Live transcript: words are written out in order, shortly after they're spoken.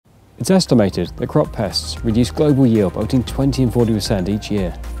It's estimated that crop pests reduce global yield by between 20 and 40% each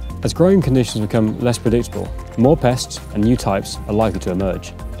year. As growing conditions become less predictable, more pests and new types are likely to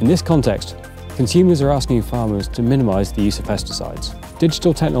emerge. In this context, consumers are asking farmers to minimise the use of pesticides.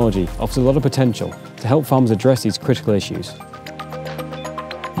 Digital technology offers a lot of potential to help farmers address these critical issues.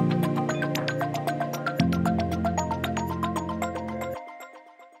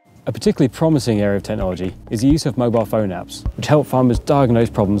 A particularly promising area of technology is the use of mobile phone apps, which help farmers diagnose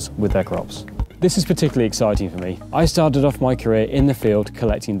problems with their crops. This is particularly exciting for me. I started off my career in the field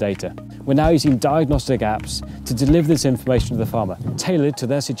collecting data. We're now using diagnostic apps to deliver this information to the farmer, tailored to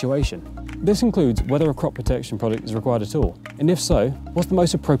their situation. This includes whether a crop protection product is required at all, and if so, what's the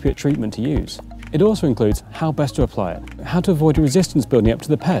most appropriate treatment to use. It also includes how best to apply it, how to avoid resistance building up to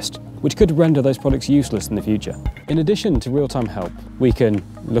the pest, which could render those products useless in the future. In addition to real-time help, we can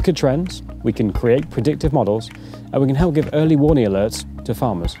look at trends, we can create predictive models, and we can help give early warning alerts to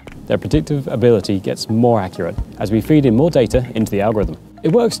farmers. Their predictive ability gets more accurate as we feed in more data into the algorithm.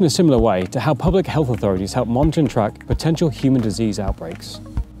 It works in a similar way to how public health authorities help monitor and track potential human disease outbreaks.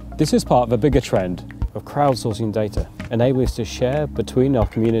 This is part of a bigger trend of crowdsourcing data, enabling us to share between our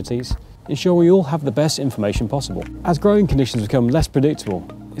communities, ensure we all have the best information possible. As growing conditions become less predictable,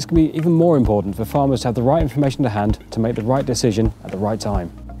 it's going to be even more important for farmers to have the right information to hand to make the right decision at the right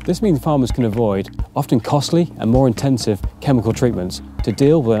time. This means farmers can avoid often costly and more intensive chemical treatments to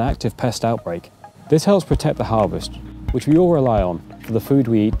deal with an active pest outbreak. This helps protect the harvest, which we all rely on for the food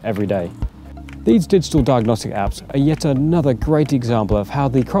we eat every day. These digital diagnostic apps are yet another great example of how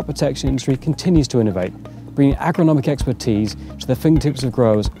the crop protection industry continues to innovate, bringing agronomic expertise to the fingertips of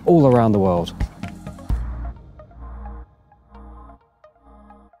growers all around the world.